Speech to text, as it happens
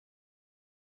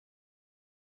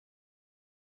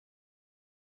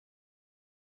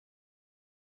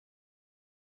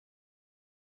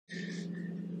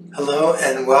Hello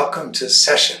and welcome to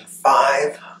session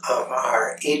 5 of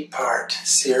our 8-part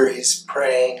series,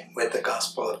 Praying with the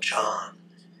Gospel of John.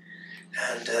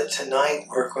 And tonight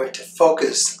we're going to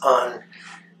focus on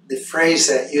the phrase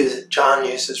that John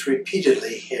uses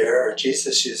repeatedly here, or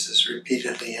Jesus uses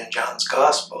repeatedly in John's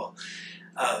Gospel,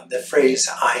 the phrase,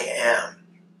 I am,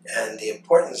 and the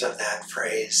importance of that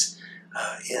phrase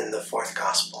in the fourth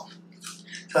Gospel.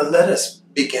 So let us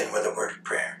begin with a word of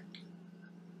prayer.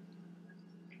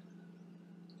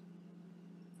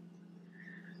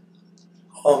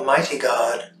 Almighty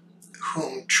God,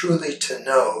 whom truly to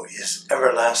know is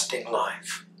everlasting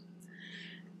life,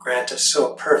 grant us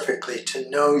so perfectly to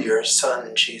know your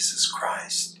Son, Jesus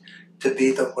Christ, to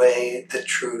be the way, the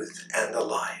truth, and the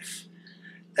life,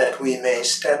 that we may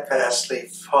steadfastly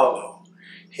follow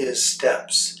his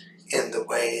steps in the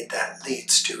way that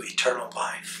leads to eternal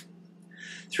life.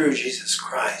 Through Jesus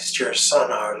Christ, your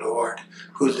Son, our Lord,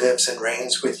 who lives and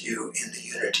reigns with you in the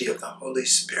unity of the Holy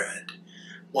Spirit,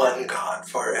 one God,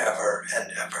 forever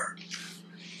and ever.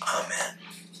 Amen.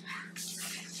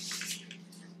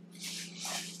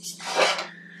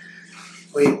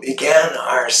 We began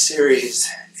our series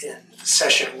in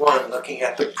session 1 looking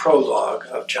at the prologue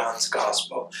of John's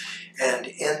Gospel. And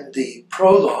in the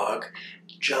prologue,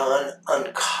 John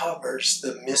uncovers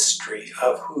the mystery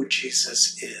of who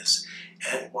Jesus is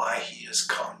and why he has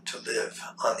come to live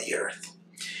on the earth.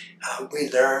 We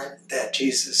learn that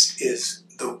Jesus is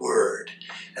the Word,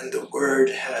 and the Word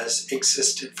has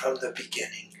existed from the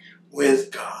beginning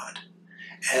with God,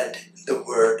 and the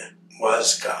Word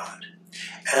was God.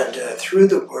 And through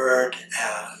the Word,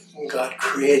 God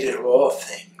created all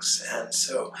things, and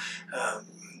so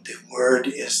the Word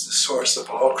is the source of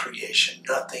all creation.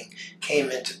 Nothing came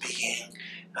into being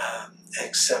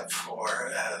except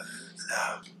for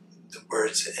the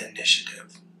Word's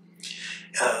initiative.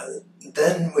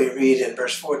 Then we read in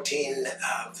verse 14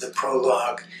 of the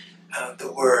prologue,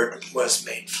 the Word was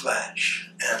made flesh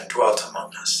and dwelt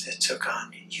among us. It took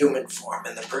on human form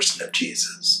in the person of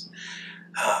Jesus,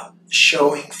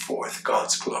 showing forth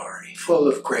God's glory, full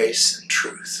of grace and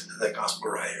truth, the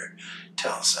gospel writer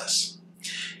tells us.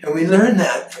 And we learn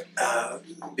that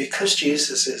because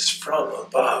Jesus is from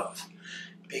above,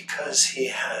 because he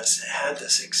has had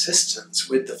this existence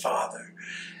with the Father,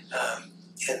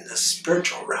 in the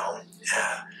spiritual realm,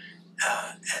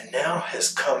 and now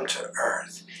has come to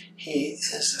earth, he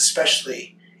is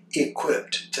especially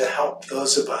equipped to help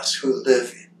those of us who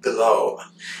live below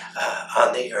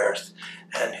on the earth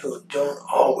and who don't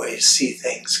always see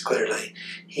things clearly.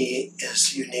 He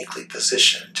is uniquely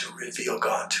positioned to reveal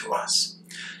God to us.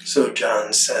 So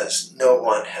John says, no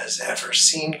one has ever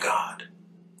seen God.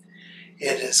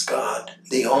 It is God,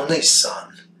 the only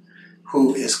Son,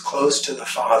 who is close to the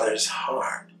Father's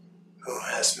heart, who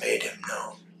has made him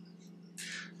known.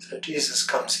 So Jesus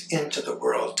comes into the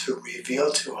world to reveal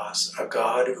to us a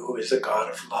God who is a God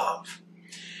of love.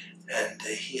 And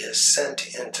he is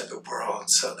sent into the world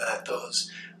so that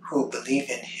those who believe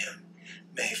in him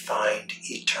may find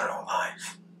eternal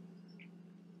life.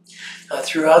 Now,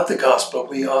 throughout the Gospel,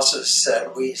 we also said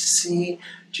we see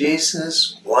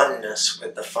Jesus' oneness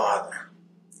with the Father.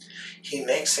 He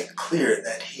makes it clear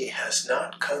that he has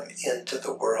not come into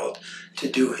the world to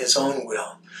do his own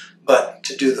will, but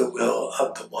to do the will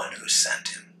of the one who sent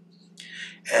him.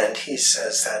 And he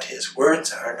says that his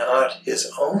words are not his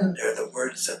own, they're the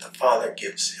words that the Father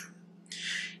gives him.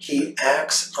 He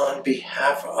acts on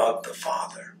behalf of the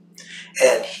Father,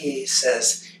 and he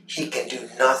says he can do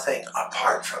nothing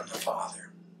apart from the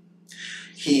Father.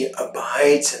 He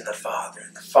abides in the Father,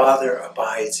 and the Father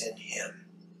abides in him.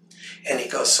 And he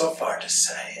goes so far to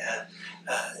say,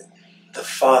 the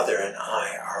Father and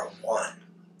I are one.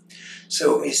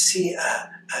 So we see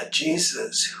a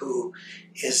Jesus who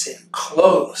is in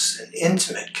close and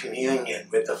intimate communion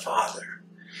with the Father.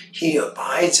 He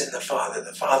abides in the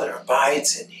Father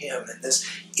abides in him, and this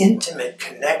intimate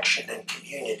connection and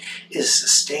communion is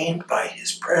sustained by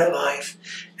his prayer life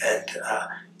and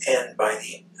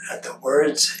by the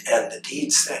words and the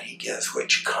deeds that he gives,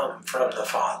 which come from the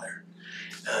Father.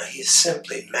 He's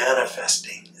simply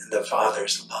manifesting the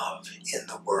Father's love in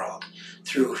the world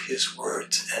through his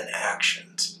words and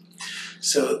actions.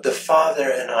 So the Father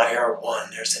and I are one.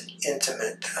 There's an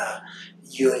intimate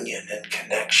union and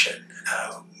connection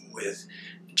with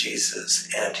Jesus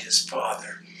and his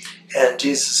Father. And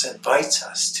Jesus invites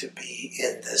us to be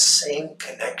in this same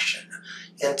connection,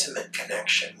 intimate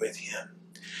connection with him.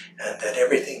 And that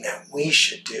everything that we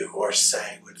should do or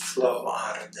say would flow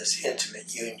out of this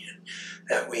intimate union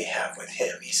that we have with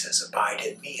him. He says, abide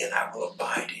in me and I will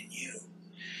abide in you.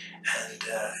 And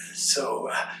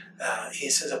he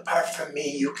says, apart from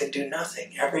me, you can do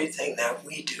nothing. Everything that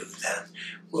we do then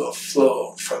will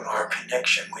flow from our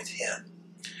connection with him.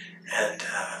 And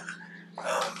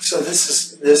so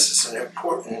this is an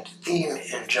important theme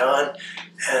in John,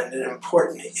 and an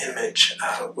important image,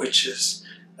 which is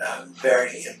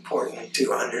very important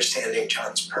to understanding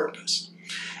John's purpose.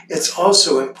 It's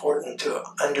also important to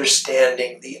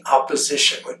understanding the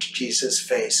opposition which Jesus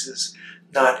faces.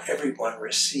 Not everyone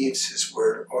receives his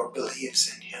word or believes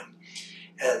in him,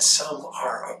 and some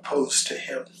are opposed to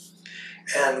him.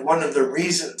 And one of the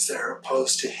reasons they're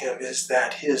opposed to him is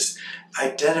that his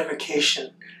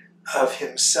identification of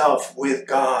himself with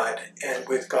God and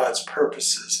with God's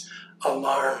purposes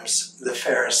alarms the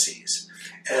Pharisees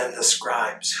and the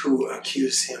scribes, who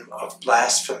accuse him of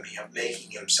blasphemy, of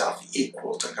making himself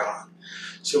equal to God.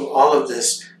 So all of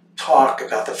this talk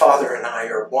about the Father and I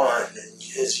are one, and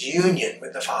his union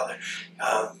with the Father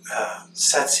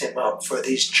sets him up for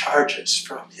these charges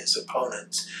from his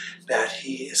opponents that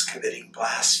he is committing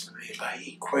blasphemy by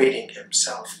equating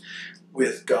himself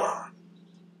with God.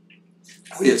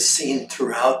 We have seen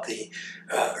throughout the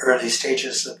early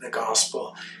stages of the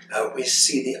gospel, we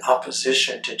see the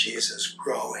opposition to Jesus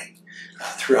growing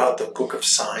throughout the book of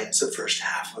signs, the first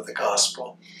half of the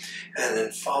gospel. And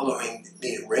then following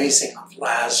the raising of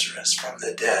Lazarus from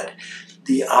the dead,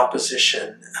 the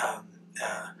opposition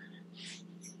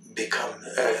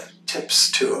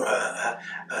tips to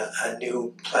a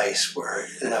new place where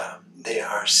they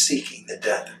are seeking the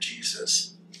death of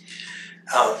Jesus.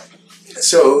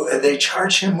 So they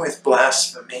charge him with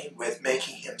blasphemy, with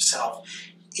making himself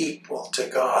equal to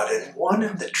God. And one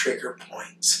of the trigger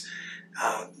points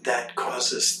that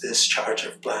causes this charge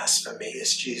of blasphemy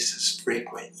is Jesus'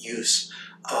 frequent use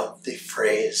of the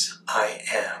phrase, I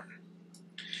am.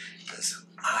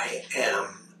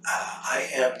 I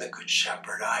am the good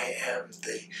shepherd. I am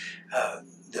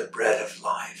the bread of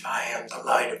life. I am the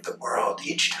light of the world.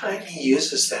 Each time he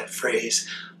uses that phrase,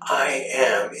 I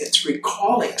am, it's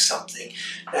recalling something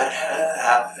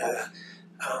that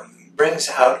brings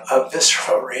out a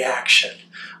visceral reaction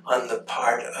on the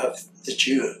part of the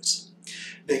Jews.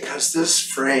 Because this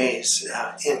phrase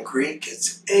in Greek,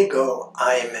 it's ego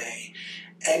eime.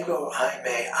 Ego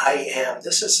eime, I am.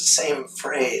 This is the same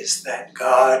phrase that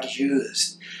God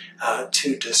used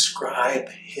to describe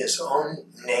his own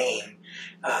name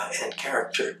and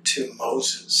character to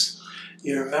Moses.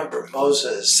 You remember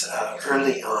Moses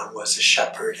early on was a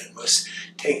shepherd and was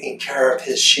taking care of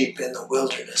his sheep in the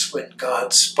wilderness when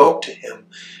God spoke to him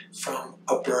from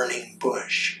a burning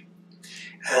bush.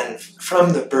 And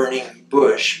from the burning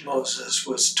bush, Moses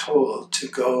was told to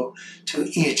go to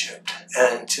Egypt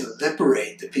and to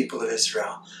liberate the people of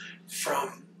Israel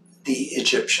from the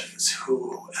Egyptians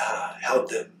who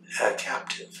held them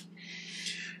captive.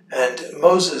 And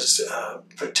Moses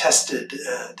protested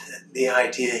the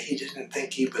idea. He didn't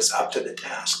think he was up to the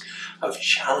task of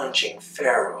challenging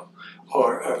Pharaoh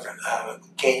or of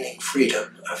gaining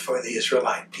freedom for the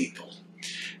Israelite people,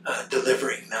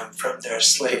 delivering them from their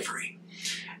slavery.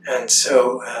 And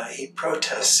so he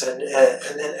protests, and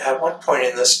then at one point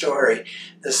in the story,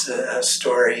 this is a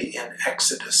story in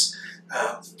Exodus,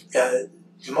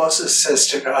 Moses says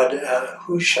to God,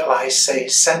 who shall I say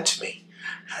sent me?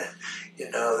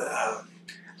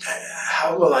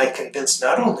 How will I convince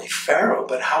not only Pharaoh,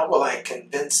 but how will I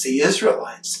convince the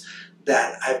Israelites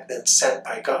that I've been sent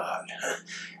by God?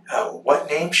 What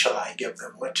name shall I give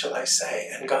them? What shall I say?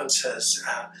 And God says,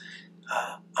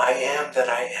 I am that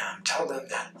I am. Tell them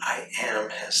that I am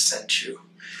has sent you.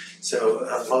 So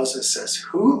Moses says,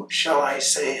 who shall I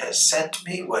say has sent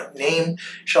me? What name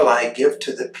shall I give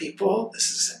to the people? This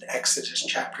is in Exodus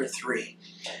chapter 3.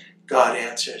 God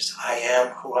answers, I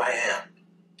am who I am.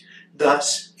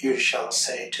 Thus you shall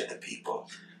say to the people,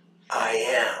 I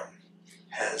am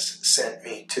has sent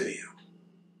me to you.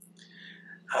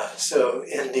 So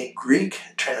in the Greek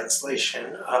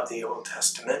translation of the Old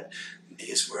Testament,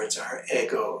 these words are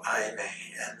ego eime,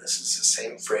 and this is the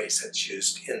same phrase that's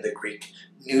used in the Greek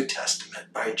New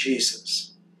Testament by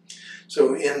Jesus.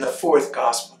 So in the fourth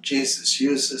gospel, Jesus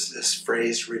uses this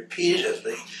phrase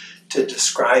repeatedly to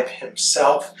describe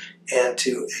himself and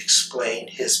to explain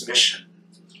his mission.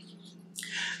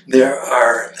 There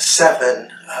are 7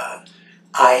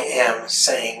 I am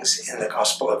sayings in the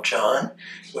Gospel of John,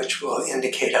 which we'll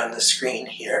indicate on the screen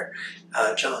here.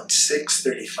 John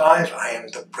 6:35, I am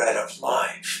the bread of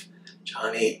life.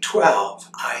 John 8:12,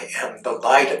 I am the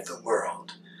light of the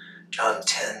world. John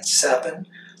 10:7,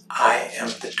 I am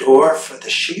the door for the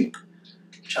sheep.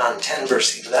 John 10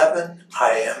 verse 11,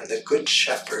 I am the good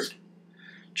shepherd.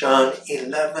 John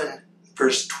 11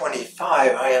 verse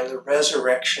 25, I am the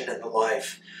resurrection and the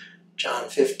life. John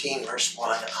 15, verse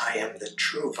 1, I am the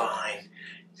true vine.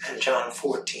 And John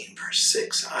 14, verse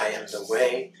 6, I am the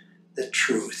way, the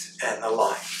truth, and the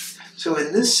life. So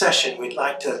in this session, we'd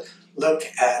like to look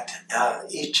at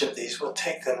each of these. We'll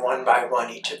take them one by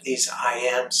one, each of these I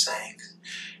am sayings,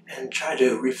 and try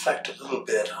to reflect a little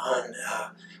bit on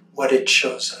what it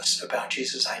shows us about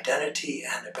Jesus' identity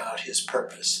and about his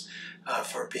purpose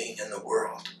for being in the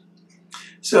world.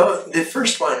 So the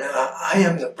first one, I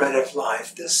am the bread of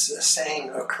life. This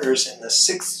saying occurs in the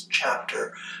 6th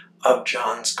chapter of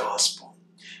John's Gospel.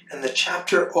 And the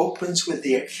chapter opens with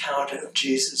the account of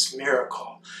Jesus'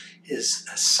 miracle, his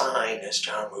sign, as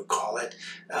John would call it,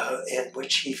 in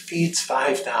which he feeds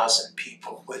 5,000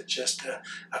 people with just a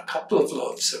couple of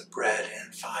loaves of bread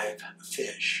and 5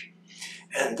 fish.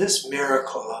 And this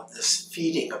miracle of this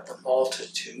feeding of the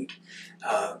multitude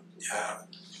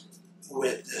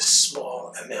with this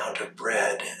small amount of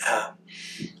bread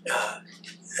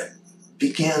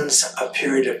begins a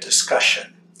period of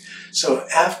discussion. So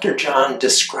after John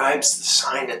describes the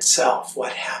sign itself,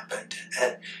 what happened,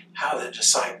 and how the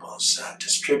disciples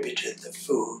distributed the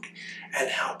food, and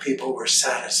how people were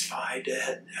satisfied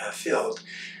and filled,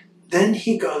 then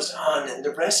he goes on, in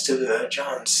the rest of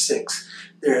John 6,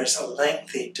 there's a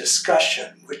lengthy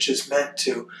discussion which is meant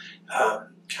to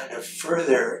kind of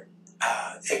further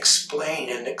explain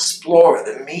and explore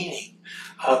the meaning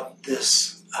of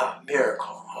this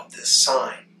miracle, of this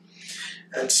sign.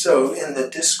 And so in the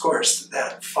discourse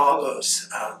that follows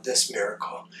this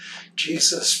miracle,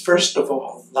 Jesus first of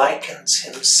all likens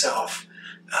himself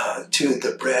to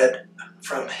the bread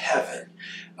from heaven,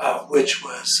 which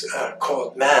was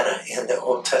called manna in the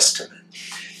Old Testament.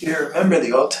 You remember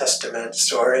the Old Testament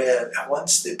story,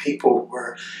 once the people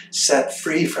were set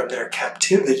free from their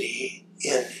captivity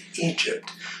in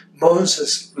Egypt,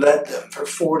 Moses led them for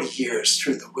 40 years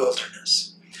through the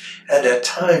wilderness. And at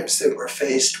times they were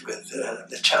faced with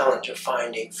the challenge of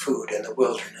finding food in the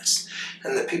wilderness.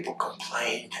 And the people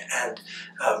complained, and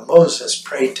Moses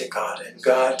prayed to God, and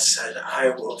God said, I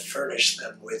will furnish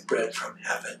them with bread from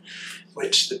heaven,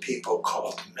 which the people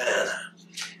called manna.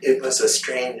 It was a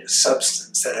strange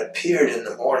substance that appeared in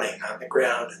the morning on the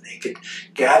ground, and they could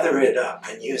gather it up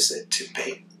and use it to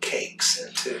bake cakes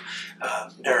and to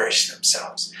nourish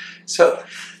themselves. So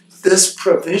this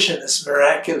provision, this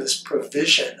miraculous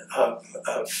provision of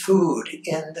food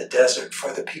in the desert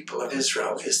for the people of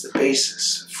Israel is the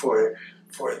basis for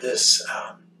this,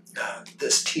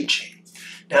 this teaching.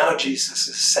 Now Jesus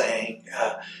is saying,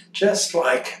 just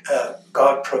like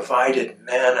God provided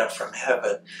manna from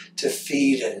heaven to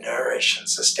feed and nourish and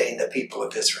sustain the people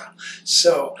of Israel,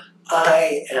 so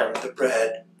I am the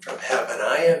bread from heaven.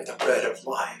 I am the bread of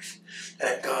life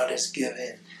that God has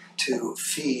given to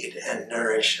feed and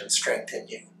nourish and strengthen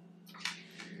you.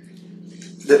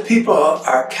 The people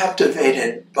are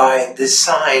captivated by the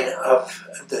sign of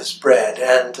this bread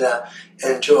and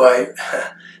enjoy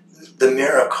the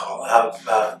miracle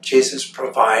of Jesus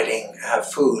providing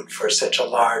food for such a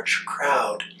large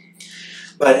crowd.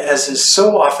 But as is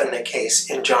so often the case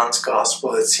in John's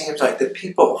Gospel, it seems like the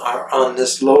people are on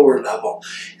this lower level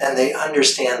and they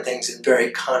understand things in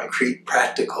very concrete,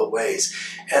 practical ways.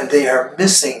 And they are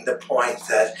missing the point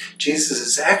that Jesus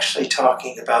is actually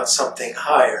talking about something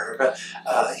higher.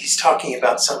 He's talking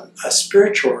about a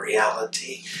spiritual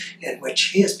reality in which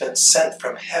he has been sent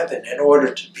from heaven in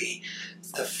order to be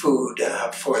the food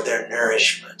for their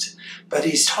nourishment. But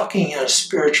he's talking in a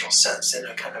spiritual sense, in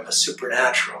a kind of a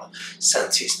supernatural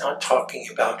sense. He's not talking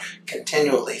about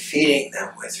continually feeding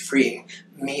them with free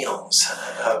meals,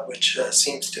 which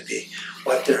seems to be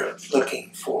what they're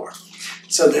looking for.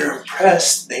 So they're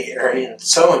impressed, they are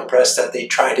so impressed that they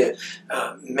try to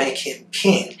make him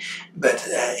king, but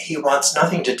he wants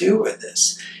nothing to do with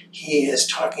this. He is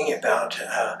talking about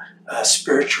a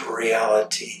spiritual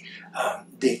reality,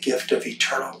 the gift of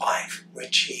eternal life,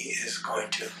 which he is going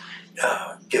to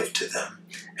give to them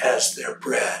as their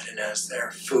bread and as their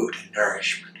food and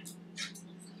nourishment.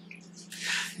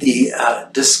 The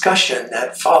discussion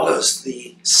that follows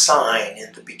the sign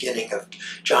in the beginning of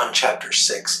John chapter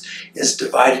 6 is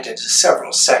divided into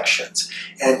several sections,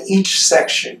 and each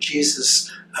section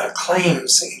Jesus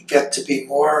claims get to be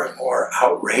more and more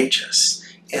outrageous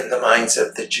in the minds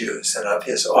of the Jews and of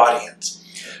his audience.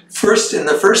 First, in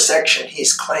the first section,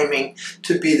 he's claiming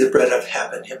to be the bread of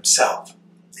heaven himself.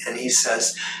 And he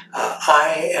says,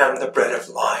 I am the bread of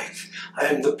life. I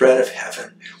am the bread of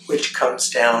heaven, which comes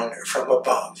down from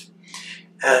above.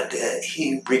 And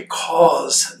he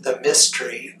recalls the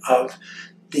mystery of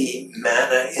the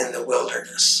manna in the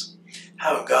wilderness,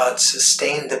 how God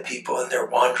sustained the people in their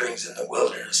wanderings in the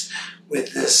wilderness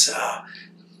with this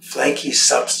flaky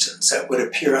substance that would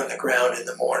appear on the ground in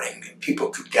the morning. People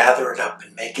could gather it up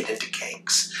and make it into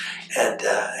cakes and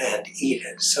eat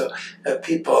it. So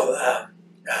people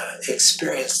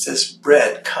experienced this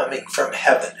bread coming from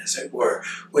heaven, as it were,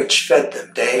 which fed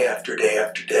them day after day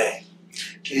after day.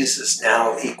 Jesus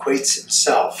now equates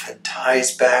himself and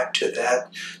ties back to that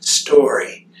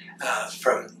story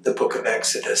from the book of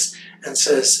Exodus and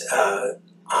says,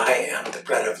 I am the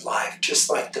bread of life, just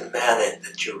like the manna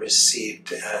that you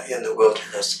received in the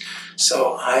wilderness.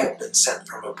 So I have been sent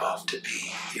from above to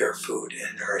be your food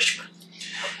and nourishment.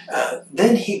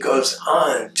 Then he goes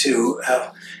on to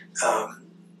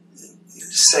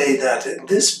say that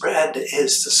this bread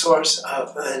is the source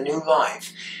of a new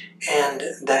life, and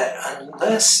that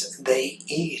unless they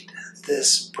eat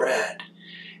this bread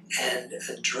and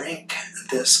drink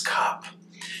this cup,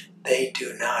 they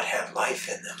do not have life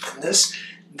in them. And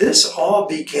this all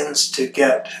begins to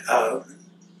get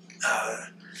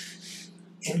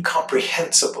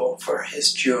incomprehensible for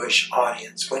his Jewish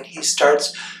audience when he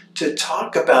starts to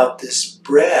talk about this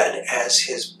bread as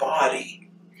his body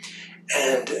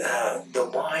and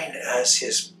the wine as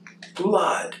his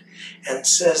blood, and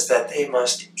says that they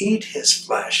must eat his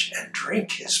flesh and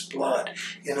drink his blood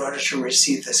in order to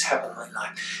receive this heavenly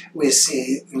life. We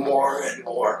see more and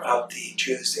more of the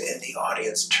Jews in the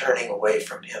audience turning away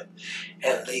from him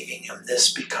and leaving him.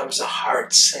 This becomes a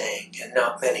hard saying, and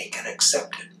not many can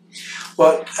accept it.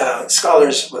 What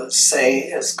scholars will say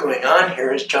is going on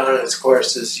here is John, of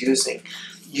course, is using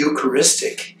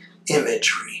Eucharistic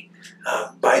imagery.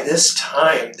 By this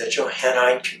time, the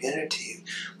Johannine community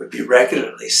would be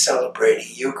regularly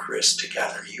celebrating Eucharist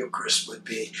together. Eucharist would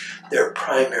be their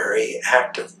primary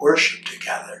act of worship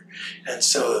together. And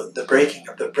so the breaking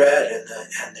of the bread and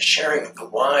the sharing of the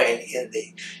wine in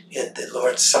the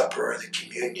Lord's Supper or the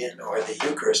communion or the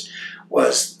Eucharist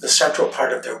was the central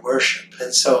part of their worship.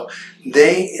 And so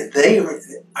they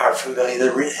are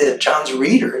familiar, John's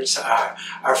readers are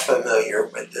familiar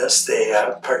with this. They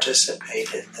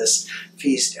participate in this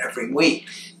feast every week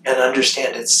and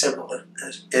understand its symbolism.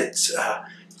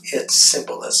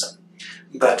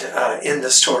 But in the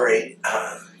story,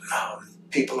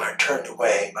 people are turned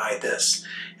away by this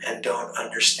and don't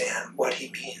understand what he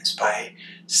means by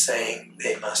saying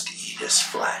they must eat his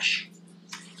flesh.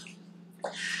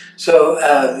 So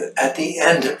at the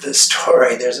end of the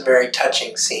story, there's a very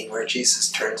touching scene where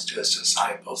Jesus turns to his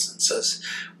disciples and says,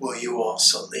 "Will you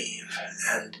also leave?"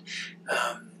 And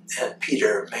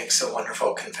Peter makes a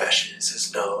wonderful confession. He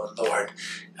says, "No, Lord,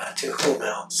 to whom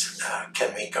else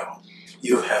can we go?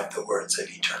 You have the words of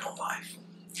eternal life."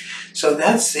 So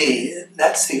that's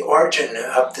the origin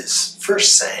of this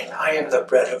first saying, "I am the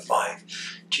bread of life."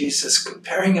 Jesus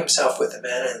comparing himself with the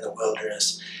manna in the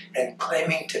wilderness and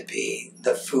claiming to be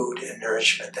the food and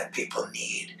nourishment that people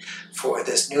need for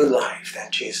this new life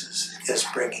that Jesus is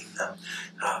bringing them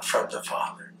from the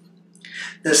Father.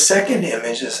 The second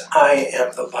image is, "I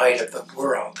am the light of the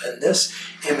world," and this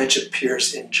image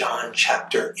appears in John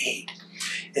chapter 8.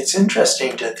 It's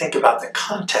interesting to think about the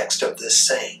context of this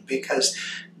saying, because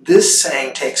this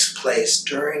saying takes place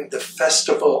during the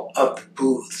Festival of the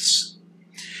Booths.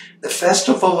 The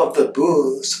Festival of the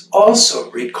Booths also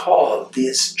recalled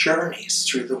these journeys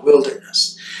through the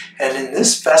wilderness. And in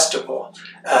this festival,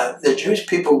 the Jewish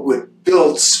people would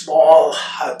build small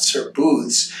huts or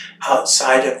booths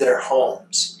outside of their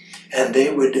homes. And they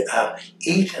would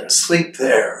eat and sleep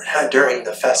there during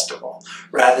the festival,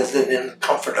 rather than in the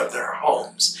comfort of their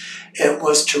homes. It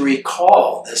was to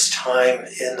recall this time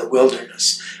in the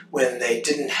wilderness when they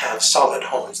didn't have solid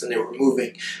homes and they were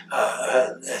moving,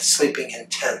 sleeping in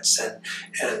tents and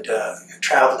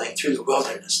traveling through the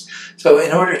wilderness. So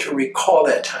in order to recall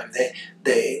that time,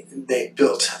 they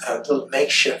built little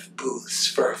makeshift booths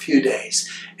for a few days,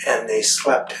 and they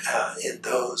slept in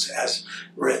those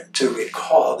to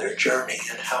recall their journey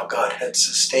and how God had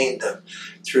sustained them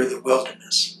through the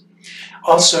wilderness.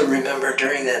 Also remember,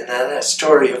 during that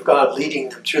story of God leading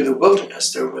them through the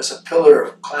wilderness, there was a pillar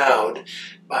of cloud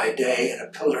by day and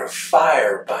a pillar of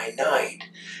fire by night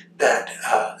that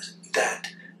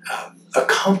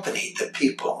accompanied the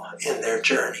people in their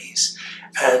journeys,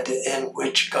 and in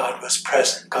which God was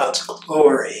present. God's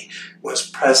glory was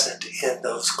present in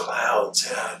those clouds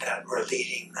that were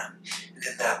leading them, and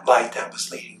in that light that was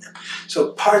leading them.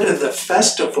 So part of the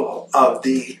festival of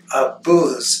the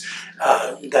booths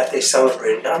that they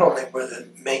celebrated, not only were the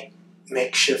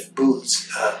makeshift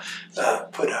booths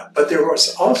put up. But there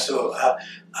was also a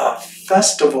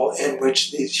festival in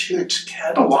which these huge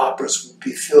candelabras would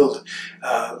be filled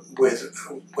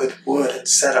with wood and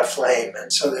set aflame.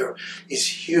 And so there were these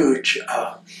huge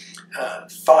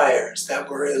fires that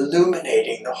were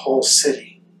illuminating the whole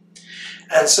city.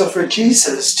 And so for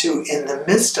Jesus to, in the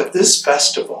midst of this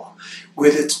festival,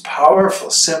 with its powerful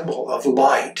symbol of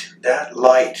light, that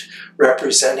light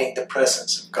representing the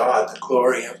presence of God, the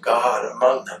glory of God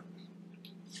among them,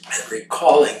 and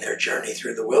recalling their journey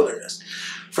through the wilderness,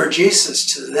 for Jesus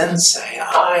to then say,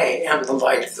 I am the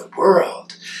light of the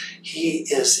world, he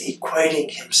is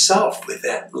equating himself with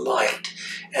that light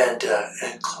and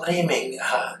claiming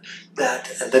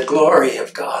that the glory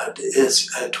of God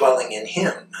is dwelling in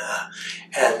him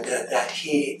and that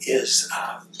he is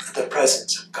the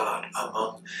presence of God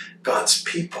among God's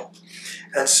people.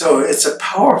 And so it's a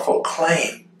powerful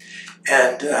claim,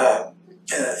 and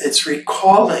it's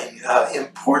recalling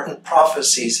important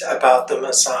prophecies about the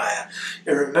Messiah.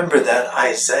 You remember that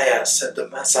Isaiah said the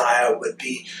Messiah would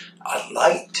be a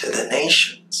light to the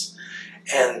nations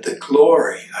and the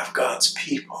glory of God's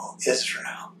people,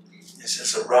 Israel. He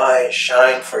says, arise,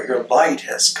 shine, for your light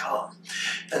has come.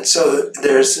 And so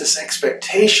there's this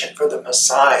expectation for the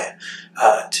Messiah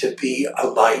to be a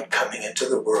light coming into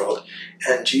the world.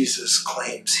 And Jesus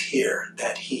claims here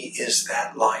that he is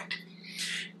that light.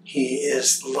 He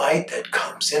is light that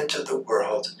comes into the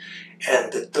world,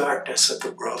 and the darkness of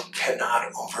the world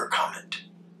cannot overcome it.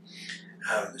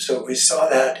 So we saw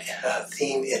that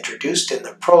theme introduced in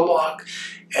the prologue,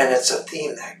 and it's a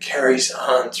theme that carries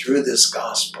on through this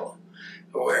gospel,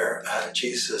 where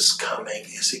Jesus' coming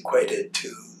is equated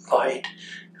to light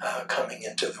coming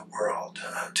into the world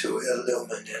to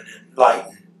illumine and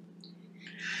enlighten.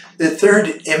 The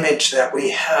third image that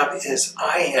we have is,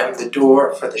 I am the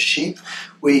door for the sheep.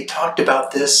 We talked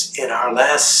about this in our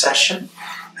last session,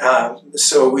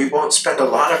 so we won't spend a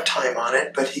lot of time on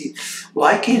it, but he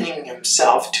likening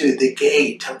himself to the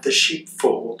gate of the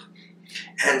sheepfold.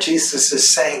 And Jesus is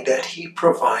saying that he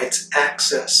provides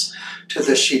access to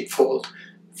the sheepfold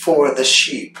for the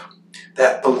sheep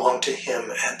that belong to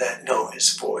him and that know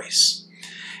his voice.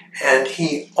 And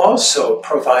he also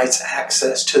provides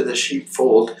access to the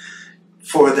sheepfold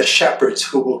for the shepherds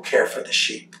who will care for the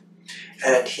sheep.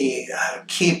 And he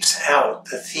keeps out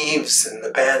the thieves and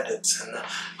the bandits and the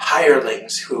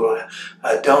hirelings who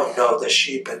don't know the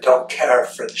sheep and don't care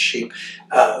for the sheep,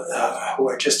 who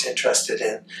are just interested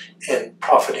in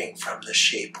profiting from the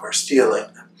sheep or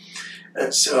stealing them.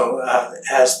 And so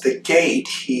as the gate,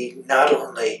 he not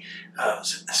only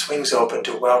swings open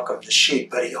to welcome the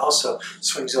sheep, but he also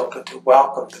swings open to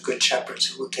welcome the good shepherds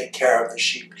who will take care of the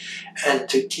sheep and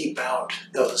to keep out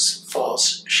those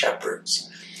false shepherds.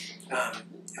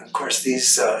 Of course,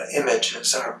 these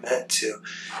images are meant to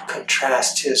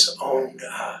contrast his own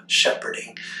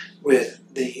shepherding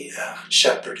with the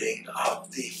shepherding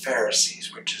of the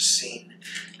Pharisees, which is seen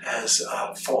as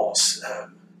false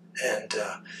and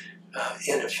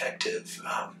ineffective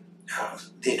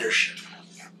leadership.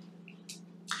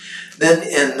 Then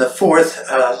in the fourth,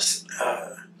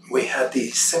 we had the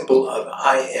symbol of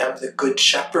I am the Good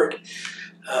Shepherd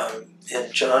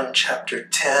in John chapter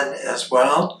 10 as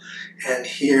well. And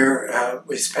here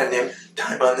we spent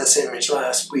time on this image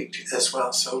last week as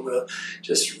well, so we'll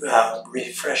just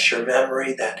refresh your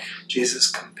memory that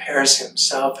Jesus compares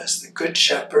himself as the Good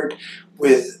Shepherd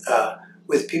with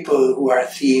people who are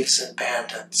thieves and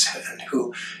bandits and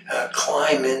who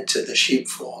climb into the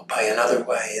sheepfold by another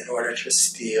way in order to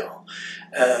steal.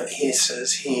 He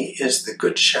says he is the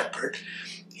Good Shepherd.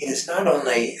 He is not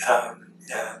only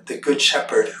the Good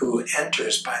Shepherd who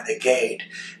enters by the gate,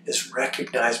 is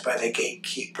recognized by the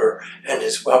gatekeeper, and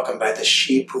is welcomed by the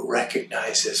sheep who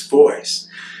recognize his voice.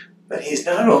 But he's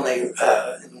not only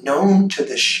known to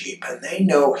the sheep, and they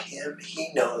know him,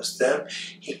 he knows them,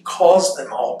 he calls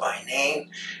them all by name,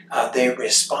 they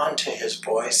respond to his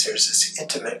voice, there's this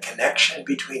intimate connection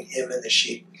between him and the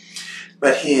sheep.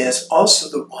 But he is also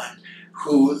the one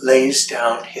who lays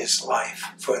down his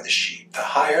life for the sheep. The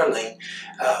hireling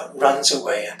runs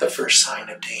away at the first sign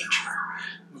of danger.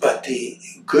 But the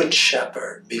Good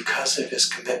Shepherd, because of his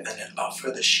commitment and love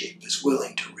for the sheep, is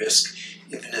willing to risk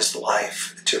even his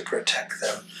life to protect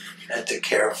them and to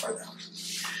care for them.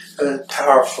 A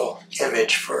powerful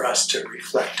image for us to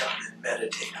reflect on and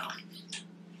meditate on.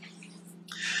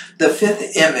 The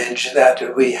fifth image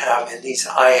that we have in these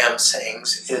I am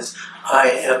sayings is I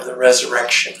am the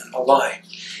resurrection and the life.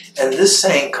 And this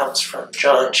saying comes from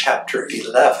John chapter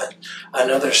 11,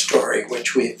 another story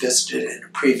which we visited in a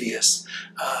previous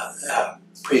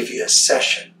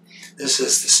session. This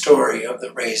is the story of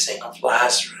the raising of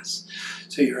Lazarus.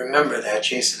 So you remember that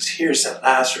Jesus hears that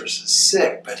Lazarus is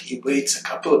sick, but he waits a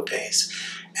couple of days,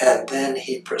 and then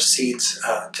he proceeds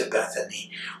to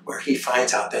Bethany, where he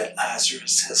finds out that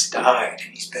Lazarus has died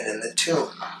and he's been in the tomb.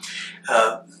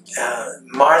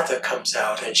 Martha comes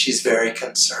out and she's very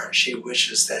concerned. She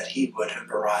wishes that he would have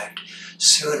arrived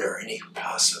sooner and he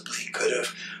possibly could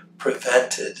have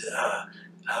prevented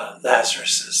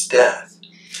Lazarus' death.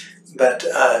 But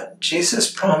Jesus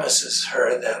promises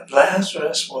her that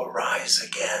Lazarus will rise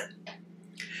again.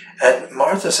 And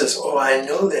Martha says, oh, I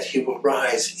know that he will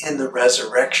rise in the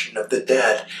resurrection of the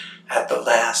dead at the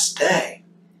last day.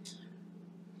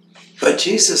 But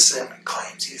Jesus then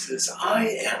claims, he says,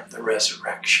 I am the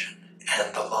resurrection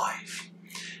and the life.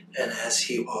 And as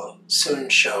he will soon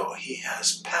show, he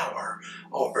has power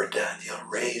over death. He'll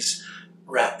raise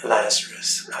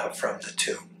Lazarus from the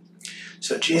tomb.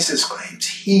 So Jesus claims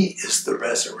he is the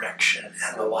resurrection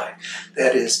and the life.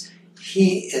 That is,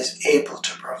 he is able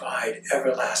to provide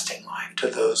everlasting life to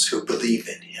those who believe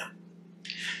in him.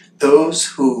 Those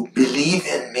who believe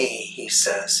in me, he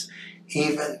says,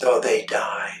 even though they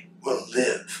die, will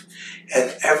live.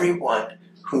 And everyone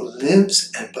who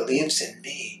lives and believes in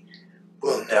me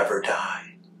will never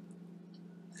die.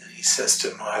 And he says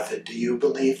to Martha, do you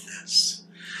believe this?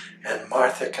 And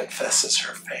Martha confesses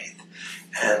her faith,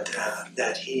 and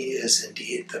that he is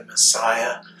indeed the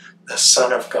Messiah, the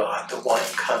Son of God, the one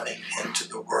coming into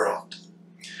the world.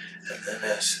 And then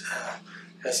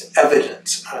as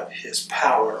evidence of his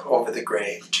power over the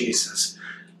grave, Jesus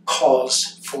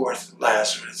calls forth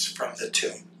Lazarus from the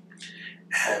tomb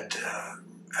and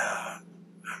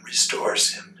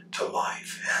restores him to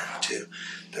life and to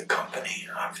the company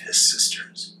of his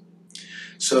sisters.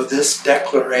 So this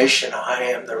declaration, I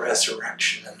am the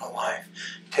resurrection and the life,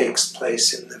 takes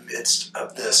place in the midst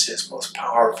of this, his most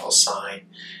powerful sign,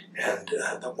 and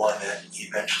the one that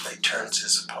eventually turns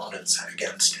his opponents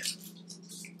against him.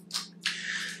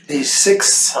 The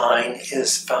sixth sign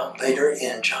is found later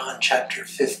in John chapter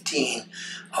 15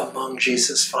 among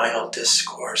Jesus' final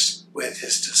discourse with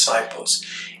his disciples,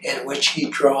 in which he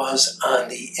draws on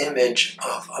the image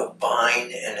of a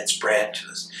vine and its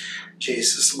branches.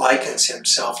 Jesus likens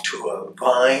himself to a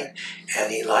vine,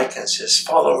 and he likens his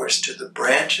followers to the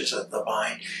branches of the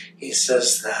vine. He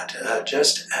says that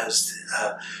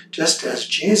just as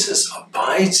Jesus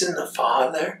abides in the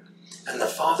Father, and the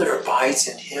Father abides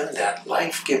in him, that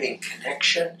life-giving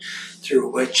connection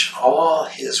through which all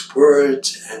his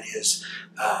words and his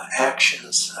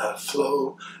actions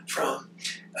flow from,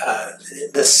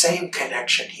 the same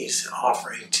connection he's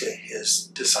offering to his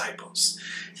disciples.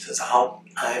 He says,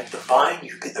 I am the vine,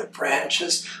 you be the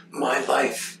branches, my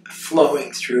life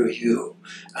flowing through you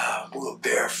will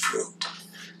bear fruit.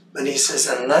 But he says,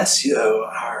 unless you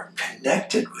are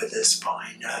connected with this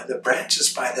vine, the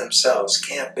branches by themselves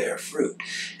can't bear fruit.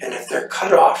 And if they're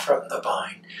cut off from the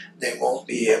vine, they won't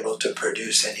be able to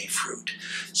produce any fruit.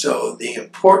 So the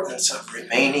importance of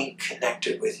remaining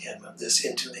connected with him, of this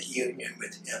intimate union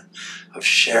with him, of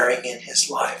sharing in his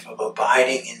life, of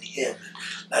abiding in him,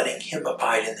 letting him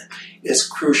abide in them, is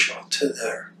crucial to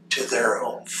their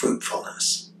own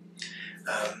fruitfulness.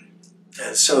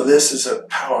 And so this is a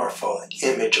powerful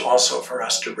image also for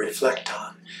us to reflect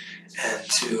on and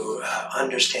to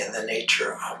understand the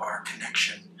nature of our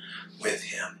connection with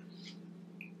him.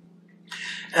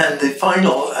 And the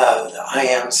final I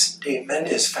am statement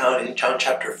is found in John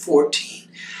chapter 14.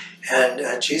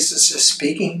 And Jesus is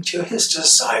speaking to his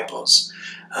disciples.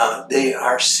 They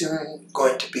are soon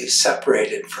going to be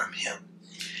separated from him.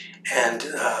 And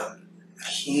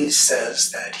he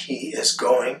says that he is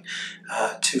going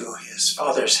to his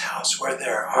Father's house where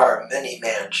there are many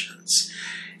mansions.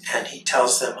 And he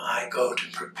tells them, I go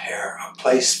to prepare a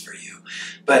place for you.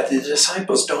 But the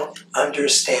disciples don't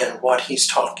understand what he's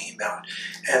talking about.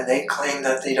 And they claim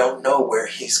that they don't know where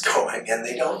he's going and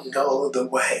they don't know the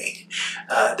way.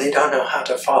 They don't know how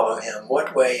to follow him.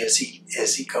 What way is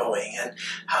he going, and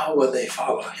how will they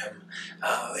follow him?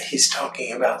 He's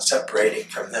talking about separating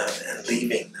from them and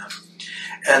leaving them.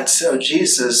 And so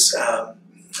Jesus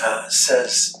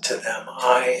says to them,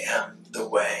 I am the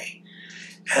way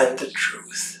and the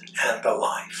truth and the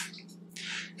life.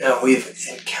 Now, we've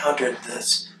encountered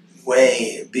this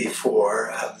way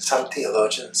before. Some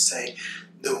theologians say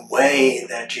the way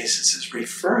that Jesus is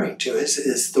referring to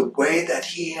is the way that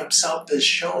he himself has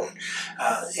shown.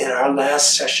 In our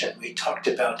last session, we talked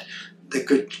about the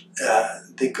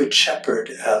good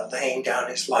shepherd laying down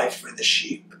his life for the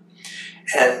sheep.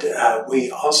 And we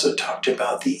also talked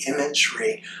about the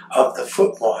imagery of the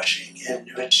foot washing, in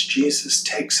which Jesus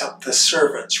takes up the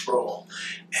servant's role.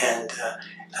 And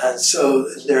so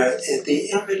the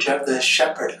image of the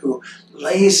shepherd who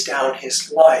lays down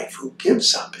his life, who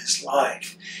gives up his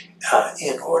life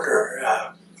in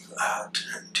order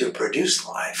to produce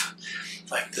life,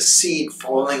 like the seed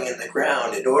falling in the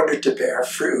ground in order to bear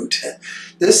fruit.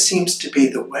 This seems to be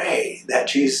the way that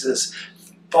Jesus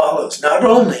follows, not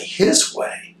only his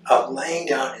way of laying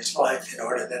down his life in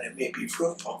order that it may be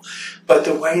fruitful, but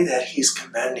the way that he's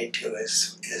commanding to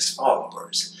his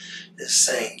followers, is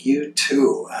saying, you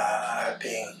too are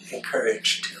being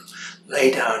encouraged to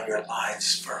lay down your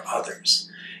lives for others.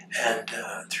 And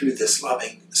through this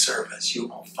loving service, you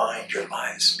will find your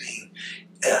lives being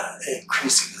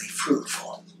increasingly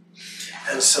fruitful.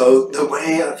 And so the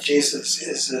way of Jesus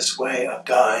is this way of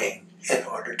dying in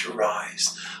order to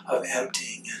rise, of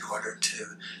emptying in order to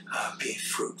be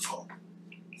fruitful.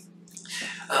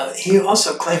 He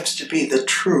also claims to be the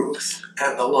truth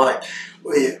and the light.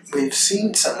 We've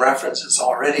seen some references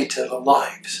already to the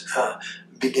light,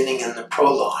 beginning in the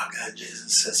prologue.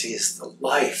 Jesus says he is the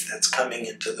life that's coming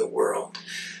into the world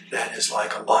that is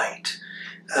like a light.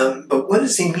 But what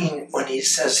does he mean when he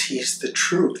says he's the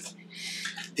truth?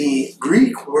 The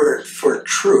Greek word for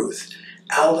truth,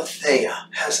 aletheia,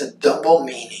 has a double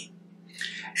meaning.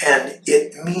 And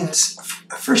it means,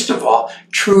 first of all,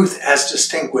 truth as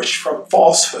distinguished from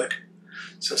falsehood.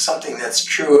 So something that's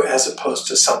true as opposed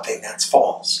to something that's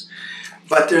false.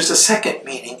 But there's a second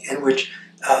meaning in which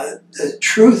the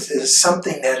truth is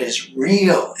something that is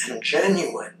real and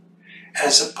genuine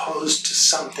as opposed to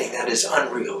something that is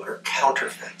unreal or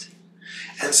counterfeit.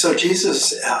 And so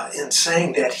Jesus, in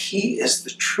saying that he is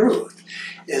the truth,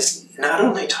 is not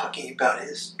only talking about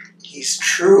he's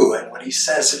true and what he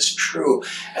says is true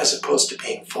as opposed to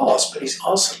being false, but he's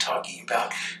also talking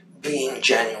about being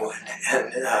genuine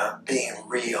and being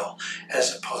real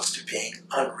as opposed to being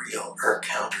unreal or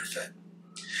counterfeit.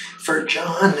 For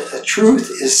John, the truth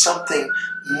is something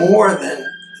more than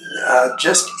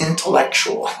just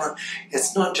intellectual.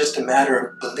 It's not just a matter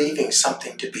of believing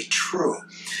something to be true,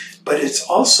 but it's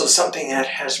also something that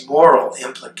has moral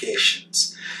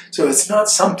implications. So it's not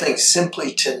something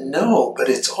simply to know, but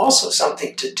it's also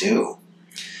something to do.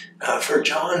 For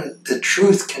John, the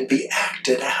truth can be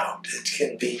acted out. It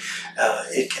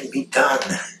can be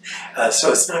done.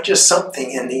 So it's not just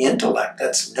something in the intellect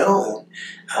that's known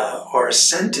or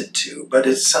assented to, but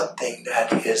it's something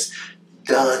that is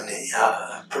done,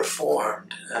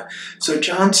 performed. So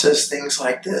John says things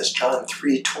like this, John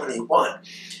 3:21.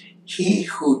 He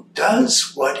who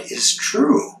does what is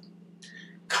true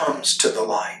comes to the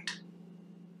light.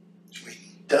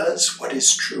 He does what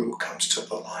is true comes to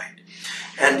the light.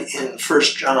 And in 1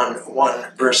 John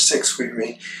 1, verse 6, we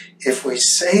read, if we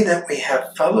say that we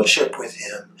have fellowship with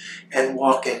him and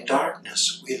walk in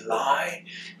darkness, we lie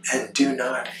and do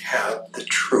not have the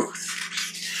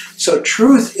truth. So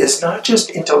truth is not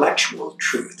just intellectual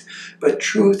truth, but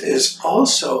truth is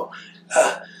also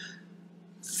a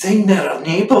thing that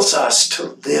enables us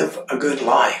to live a good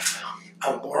life,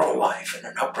 a moral life, and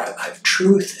an upright life.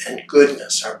 Truth and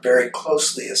goodness are very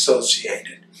closely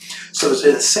associated. So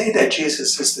to say that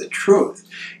Jesus is the truth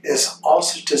is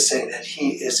also to say that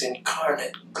he is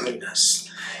incarnate goodness.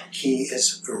 He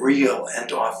is real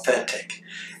and authentic,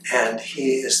 and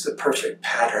he is the perfect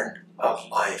pattern of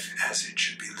life as it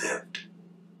should be lived.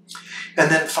 And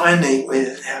then finally we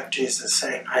have Jesus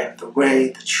saying, I am the way,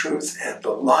 the truth, and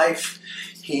the life.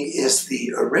 He is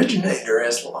the originator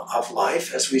of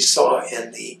life, as we saw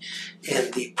in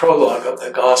the prologue of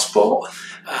the gospel.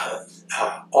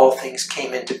 All things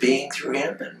came into being through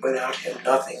him, and without him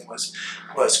nothing was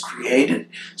created.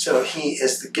 So he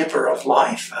is the giver of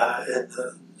life,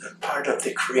 the part of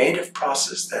the creative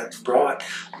process that brought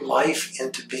life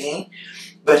into being.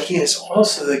 But he is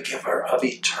also the giver of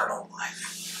eternal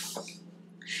life.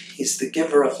 He's the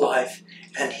giver of life,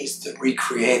 and he's the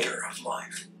recreator of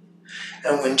life.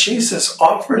 And when Jesus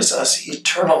offers us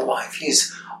eternal life,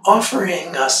 he's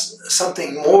offering us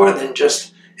something more than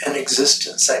just an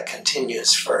existence that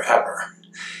continues forever.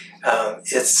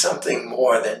 It's something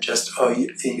more than just,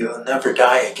 you'll never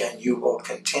die again, you will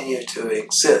continue to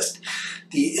exist.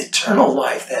 The eternal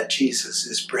life that Jesus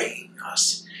is bringing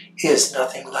us is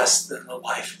nothing less than the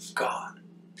life of God.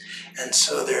 And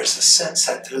so there's a sense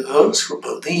that to those who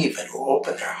believe and who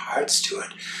open their hearts to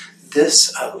it,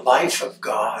 this life of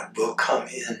God will come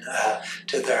in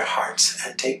to their hearts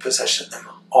and take possession of them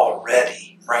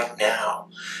already, right now.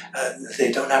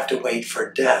 They don't have to wait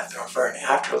for death or for an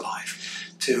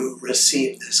afterlife, to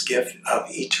receive this gift of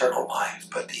eternal life.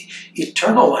 But the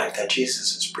eternal life that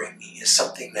Jesus is bringing is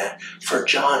something that, for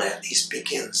John at least,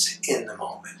 begins in the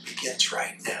moment, begins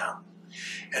right now.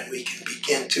 And we can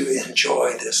begin to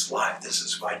enjoy this life. This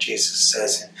is why Jesus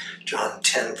says in John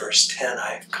 10, verse 10,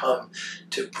 I have come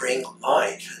to bring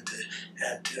life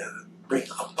and to bring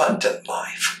abundant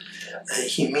life.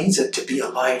 He means it to be a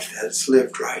life that's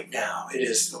lived right now. It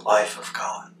is the life of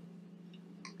God.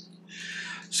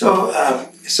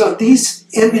 So these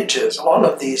images, all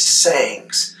of these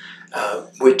sayings,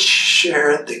 which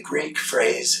share the Greek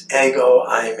phrase ego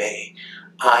eimi,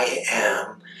 I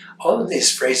am, all of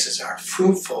these phrases are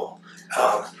fruitful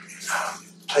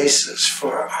places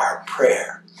for our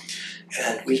prayer.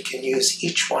 And we can use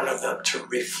each one of them to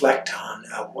reflect on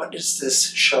what does this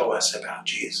show us about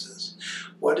Jesus?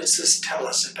 What does this tell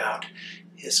us about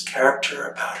his character,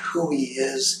 about who he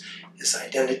is, his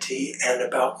identity, and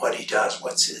about what he does,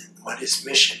 what his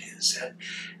mission is.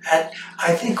 And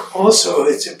I think also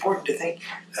it's important to think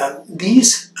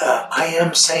these I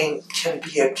am saying can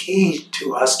be a key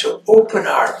to us to open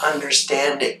our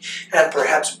understanding and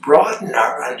perhaps broaden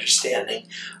our understanding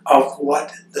of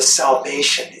what the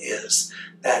salvation is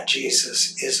that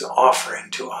Jesus is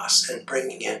offering to us and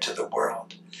bringing into the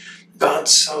world. God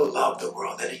so loved the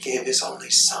world that he gave his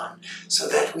only Son so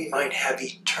that we might have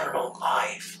eternal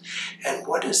life. And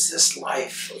what is this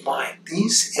life like?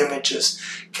 These images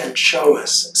can show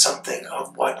us something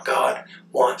of what God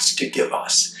wants to give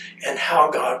us and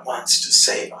how God wants to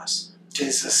save us.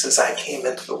 Jesus says, I came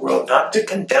into the world not to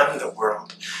condemn the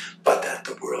world, but that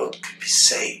the world could be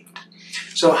saved.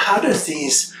 So how do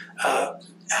these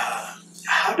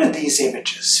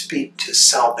images speak to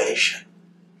salvation?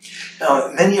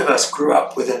 Now, many of us grew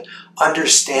up with an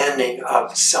understanding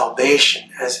of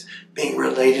salvation as being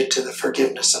related to the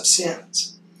forgiveness of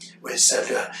sins. We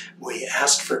said we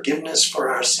asked forgiveness for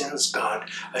our sins, God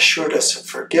assured us of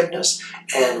forgiveness,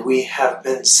 and we have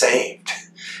been saved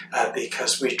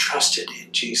because we trusted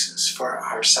in Jesus for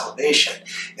our salvation.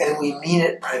 And we mean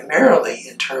it primarily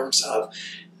in terms of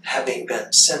having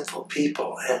been sinful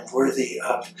people and worthy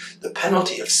of the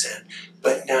penalty of sin,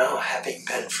 but now having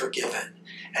been forgiven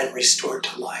and restored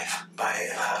to life by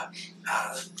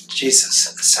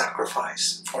Jesus'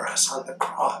 sacrifice for us on the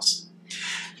cross.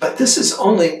 But this is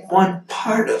only one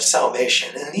part of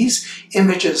salvation, and these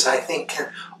images, I think,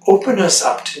 can open us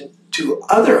up to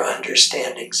other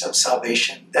understandings of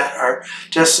salvation that are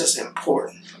just as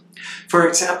important. For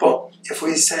example, if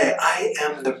we say, I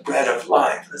am the bread of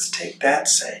life, let's take that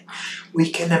saying, we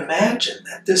can imagine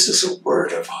that this is a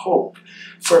word of hope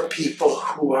for people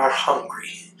who are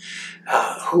hungry.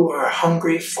 Who are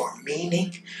hungry for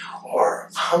meaning or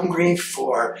hungry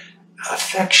for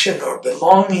affection or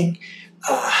belonging,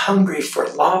 hungry for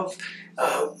love.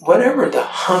 Whatever the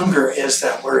hunger is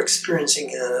that we're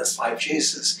experiencing in this life,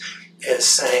 Jesus is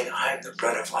saying, I am the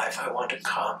bread of life. I want to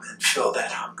come and fill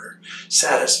that hunger,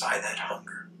 satisfy that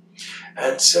hunger.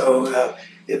 And so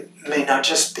it may not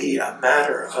just be a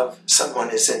matter of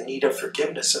someone is in need of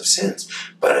forgiveness of sins,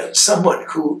 but someone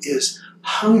who is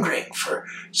hungering for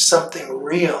something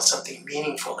real, something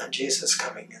meaningful, and Jesus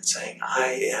coming and saying,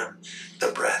 I am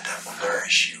the bread that will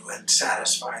nourish you and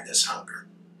satisfy this hunger.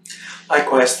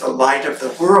 Likewise, the light of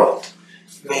the world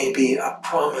may be a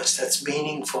promise that's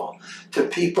meaningful to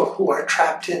people who are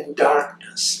trapped in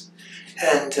darkness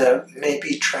and may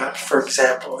be trapped, for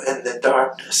example, in the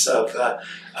darkness of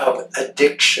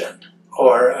addiction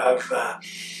or of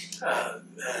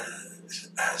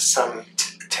some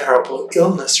terrible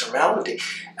illness or malady.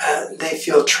 They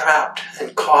feel trapped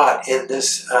and caught in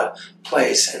this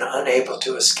place and unable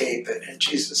to escape it. And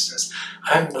Jesus says,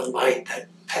 I'm the light that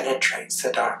penetrates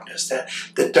the darkness, that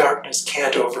the darkness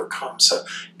can't overcome. So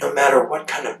no matter what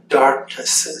kind of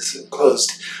darkness is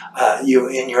enclosed you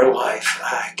in your life,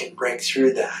 I can break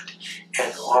through that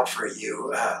and offer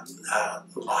you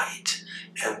light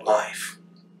and life.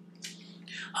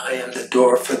 I am the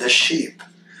door for the sheep.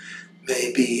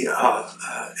 May be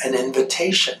an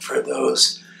invitation for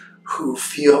those who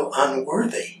feel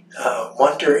unworthy,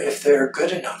 wonder if they're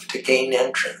good enough to gain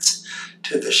entrance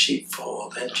to the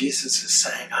sheepfold. And Jesus is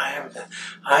saying,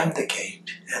 I'm the gate,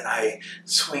 and I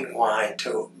swing wide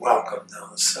to welcome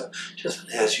those. So just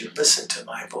as you listen to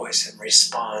my voice and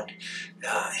respond,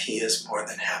 he is more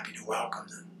than happy to welcome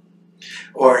them.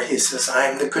 Or he says, I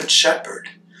am the good shepherd.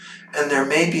 And there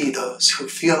may be those who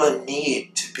feel a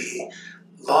need to be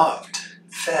loved,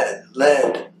 fed,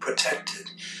 led, protected,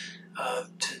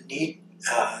 to need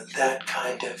that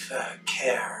kind of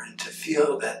care and to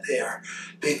feel that they are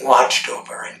being watched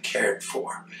over and cared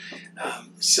for.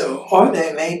 Or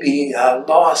they may be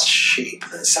lost sheep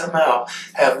that somehow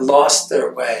have lost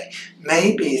their way,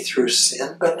 maybe through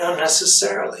sin, but not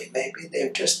necessarily. Maybe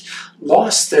they've just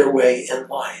lost their way in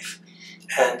life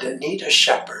and need a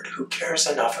shepherd who cares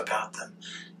enough about them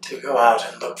to go out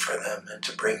and look for them and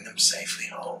to bring them safely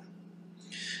home.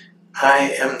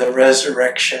 I am the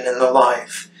resurrection and the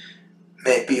life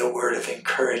may be a word of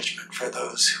encouragement for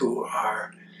those who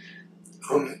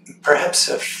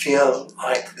perhaps feel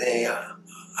like they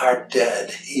are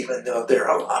dead even though they're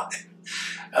alive.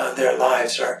 Their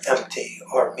lives are empty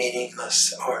or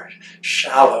meaningless or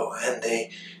shallow, and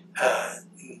they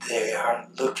are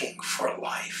looking for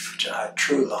life,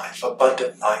 true life,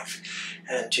 abundant life.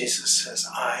 And Jesus says,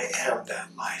 I am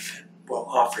that life and will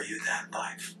offer you that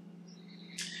life.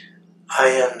 I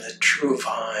am the true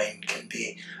vine can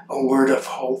be a word of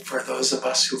hope for those of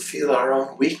us who feel our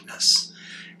own weakness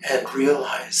and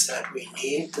realize that we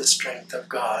need the strength of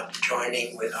God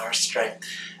joining with our strength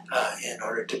in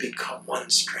order to become one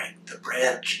strength. The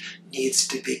branch needs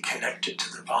to be connected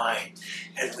to the vine,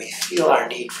 and we feel our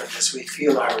need for this. We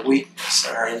feel our weakness,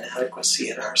 our inadequacy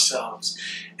in ourselves,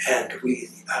 and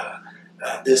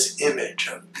this image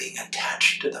of being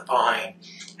attached to the vine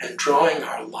and drawing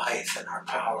our life and our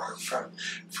power from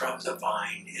the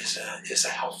vine is a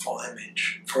helpful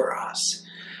image for us.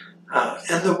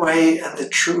 And the way and the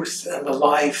truth and the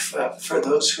life for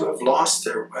those who have lost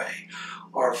their way,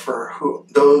 or for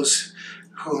those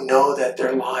who know that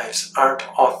their lives aren't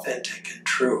authentic and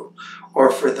true,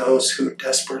 or for those who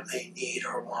desperately need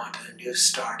or want a new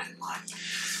start in life.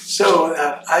 So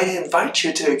I invite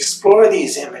you to explore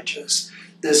these images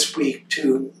this week,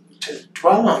 to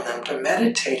dwell on them, to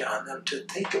meditate on them, to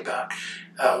think about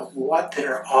what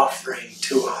they're offering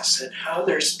to us and how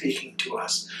they're speaking to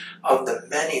us of the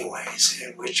many ways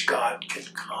in which God can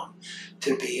come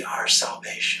to be our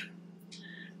salvation.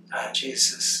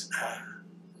 Jesus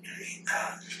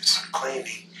is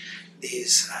claiming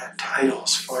these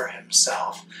titles for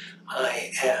himself,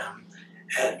 I am,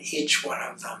 and each one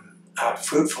of them are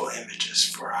fruitful images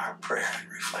for our prayer and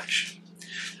reflection.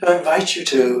 So I invite you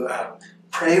to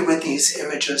pray with these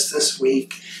images this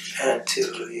week and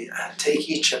to take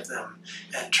each of them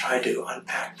and try to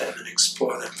unpack them and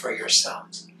explore them for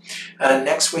yourselves.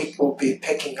 Next week we'll be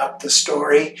picking up the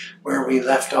story where we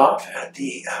left off at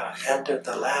the end of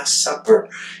the Last Supper,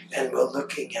 and we're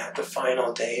looking at the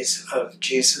final days of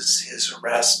Jesus, his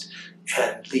arrest,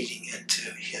 and leading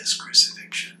into his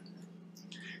crucifixion.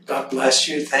 God bless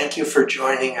you. Thank you for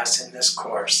joining us in this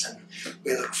course, and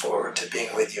we look forward to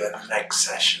being with you in the next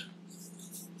session.